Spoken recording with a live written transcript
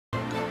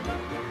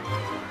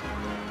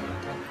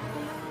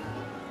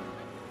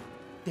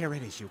there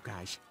it is, you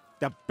guys.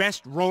 The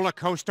best roller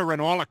coaster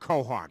in all of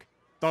Quahog.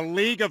 The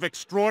League of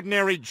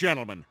Extraordinary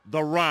Gentlemen.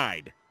 The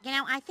Ride. You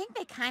know, I think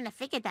they kind of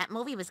figured that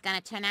movie was going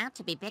to turn out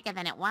to be bigger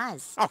than it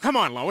was. Oh, come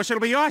on, Lois. It'll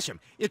be awesome.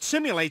 It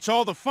simulates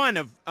all the fun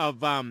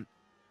of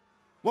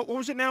what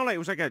was it now? Like, it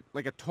was like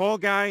a tall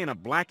guy in a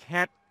black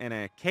hat and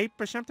a cape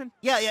or something?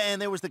 Yeah, and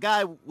there was the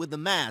guy with the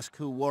mask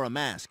who wore a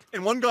mask.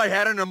 And one guy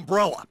had an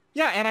umbrella.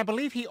 Yeah, and I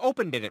believe he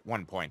opened it at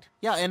one point.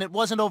 Yeah, and it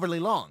wasn't overly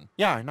long.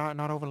 Yeah,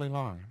 not overly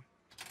long.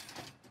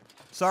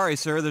 Sorry,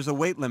 sir, there's a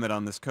weight limit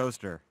on this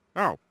coaster.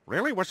 Oh,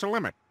 really? What's the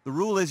limit? The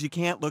rule is you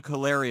can't look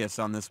hilarious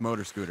on this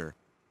motor scooter.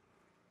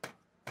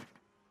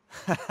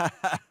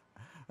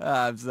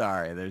 I'm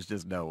sorry, there's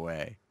just no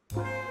way.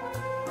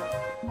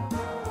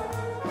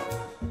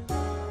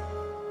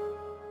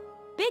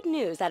 Big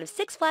news out of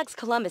Six Flags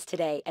Columbus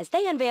today as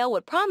they unveil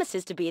what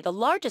promises to be the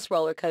largest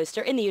roller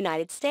coaster in the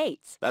United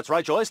States. That's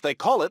right, Joyce. They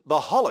call it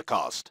the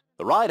Holocaust.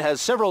 The ride has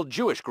several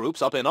Jewish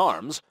groups up in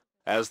arms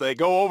as they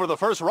go over the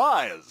first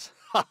rise.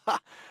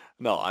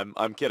 No,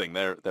 I'm kidding.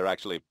 They're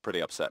actually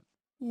pretty upset.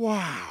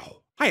 Wow.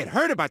 I had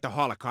heard about the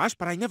Holocaust,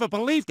 but I never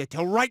believed it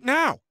till right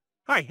now.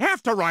 I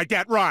have to ride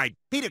that ride.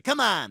 Peter,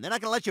 come on. They're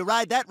not going to let you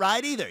ride that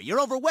ride either.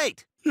 You're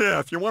overweight. Yeah,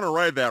 if you want to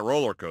ride that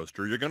roller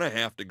coaster, you're going to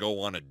have to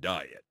go on a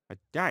diet. A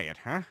diet,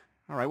 huh?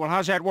 All right, well,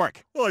 how's that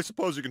work? Well, I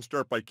suppose you can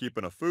start by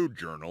keeping a food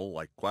journal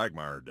like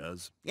Quagmire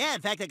does. Yeah,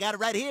 in fact, I got it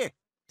right here.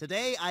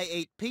 Today, I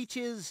ate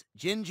peaches,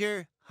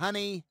 ginger,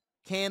 honey,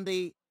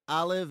 candy,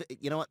 olive.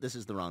 You know what? This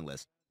is the wrong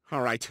list.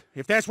 All right,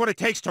 if that's what it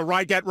takes to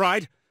ride that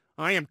ride,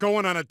 I am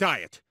going on a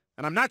diet.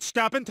 And I'm not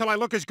stopping till I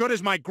look as good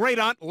as my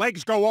great-aunt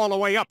Legs Go All the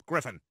Way Up,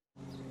 Griffin.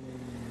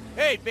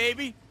 Hey,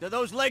 baby, do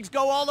those legs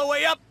go all the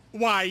way up?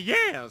 Why,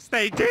 yes,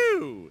 they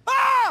do.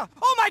 Ah!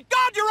 Oh, my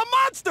God, you're a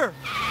monster!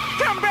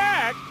 Come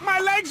back!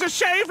 My legs are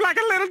shaved like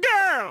a little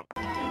girl!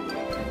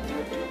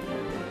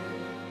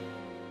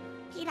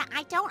 Peter,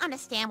 I don't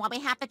understand why we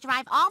have to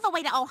drive all the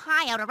way to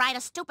Ohio to ride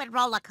a stupid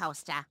roller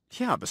coaster.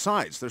 Yeah,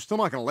 besides, they're still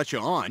not going to let you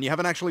on. You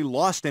haven't actually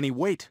lost any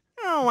weight.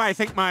 Oh, I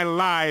think my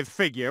lithe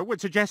figure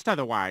would suggest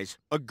otherwise.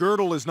 A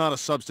girdle is not a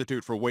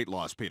substitute for weight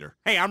loss, Peter.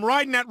 Hey, I'm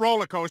riding that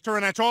roller coaster,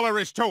 and that's all there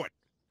is to it.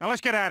 Now,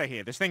 let's get out of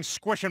here. This thing's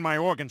squishing my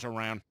organs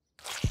around.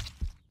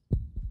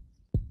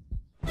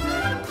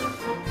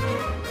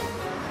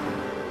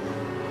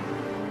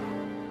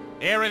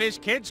 There it is,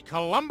 kids.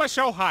 Columbus,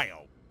 Ohio.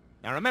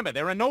 Now, remember,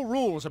 there are no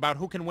rules about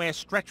who can wear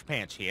stretch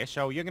pants here,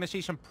 so you're going to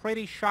see some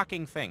pretty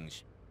shocking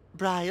things.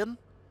 Brian,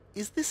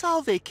 is this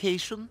our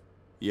vacation?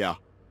 Yeah,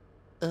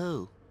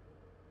 Oh.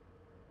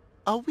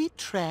 Are we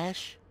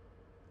trash?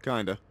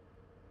 kinda.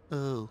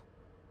 Oh.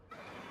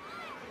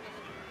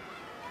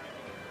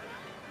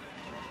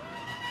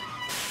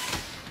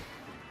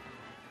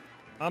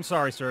 I'm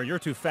sorry, sir. You're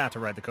too fat to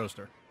ride the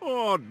coaster.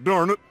 Oh,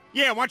 darn it.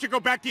 Yeah, why don't you go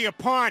back to your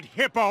pond,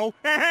 hippo?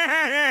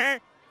 How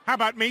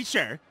about me,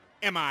 sir?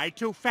 Am I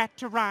too fat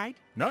to ride?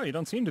 No, you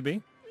don't seem to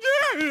be.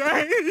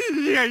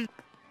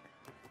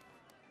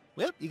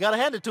 Well, you gotta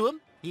hand it to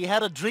him. He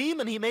had a dream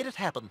and he made it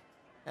happen.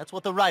 That's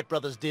what the Wright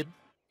brothers did.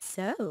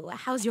 So,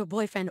 how's your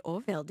boyfriend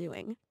Orville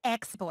doing?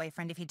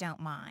 Ex-boyfriend, if you don't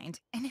mind.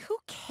 And who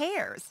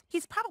cares?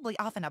 He's probably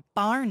off in a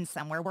barn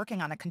somewhere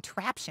working on a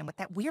contraption with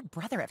that weird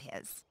brother of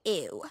his.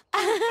 Ew.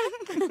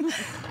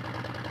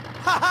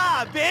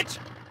 Ha-ha, bitch!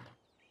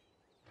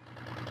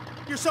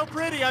 You're so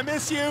pretty, I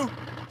miss you.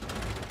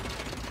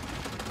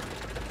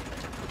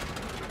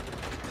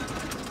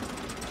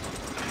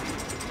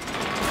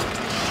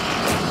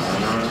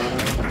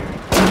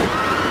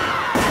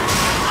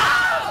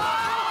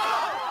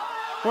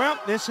 Well,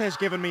 this has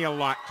given me a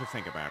lot to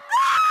think about.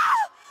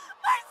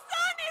 My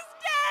son is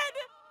dead!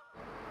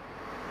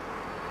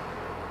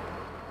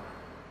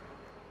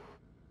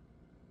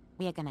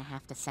 We are gonna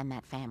have to send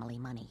that family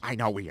money. I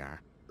know we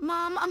are.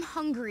 Mom, I'm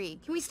hungry.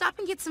 Can we stop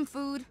and get some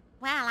food?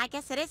 Well, I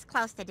guess it is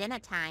close to dinner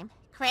time.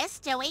 Chris,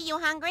 Joey, you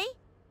hungry?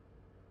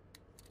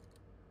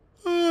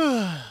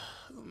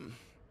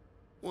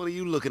 What are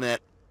you looking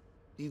at?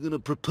 You gonna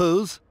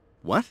propose?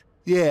 What?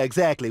 Yeah,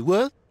 exactly.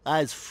 What?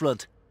 Eyes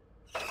front.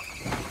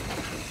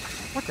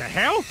 What the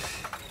hell?